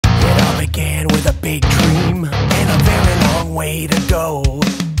big dream and a very long way to go.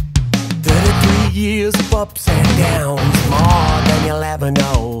 33 years of ups and downs, more than you'll ever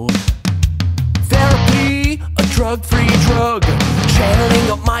know. Therapy, a drug-free drug, channeling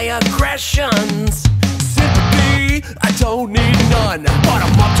up my aggressions. Sympathy, I don't need none, but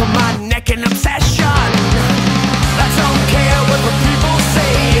I'm up to my neck in obsession. I don't care what the people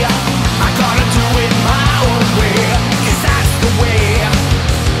say, I gotta do it my own way, 'cause that's the way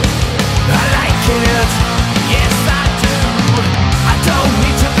I like it, yes I do. I don't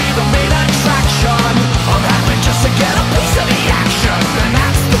need to be the main attraction, I'm happy just to get a piece of the action, and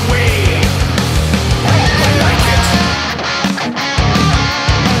that's the way I like it.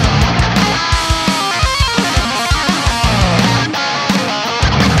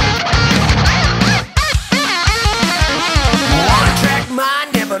 One-track mind,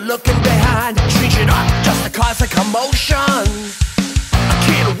 never looking behind, changing up just to cause a commotion. I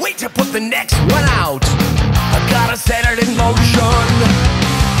can't wait to put the next one out, I gotta set it in motion.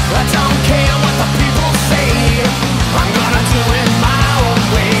 I don't care what the people say, I'm gonna do it my own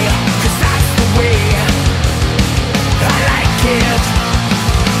way, 'cause that's the way I like it.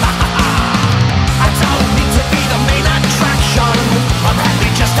 I don't need to be the main attraction, I'm happy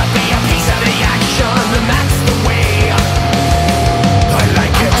just to be a piece of the action, and that's the way I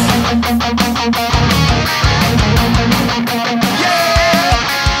like it.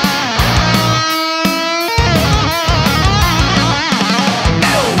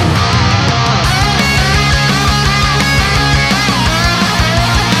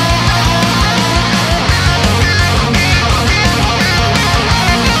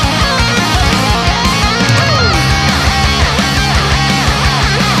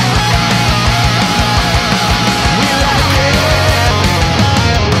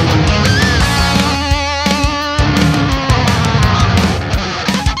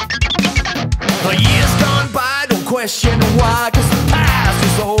 The years gone by, don't question why, 'cause the past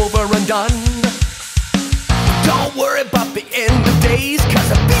is over and done. Don't worry about the end of days, 'cause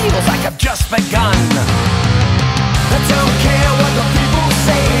it feels like I've just begun. I don't care what the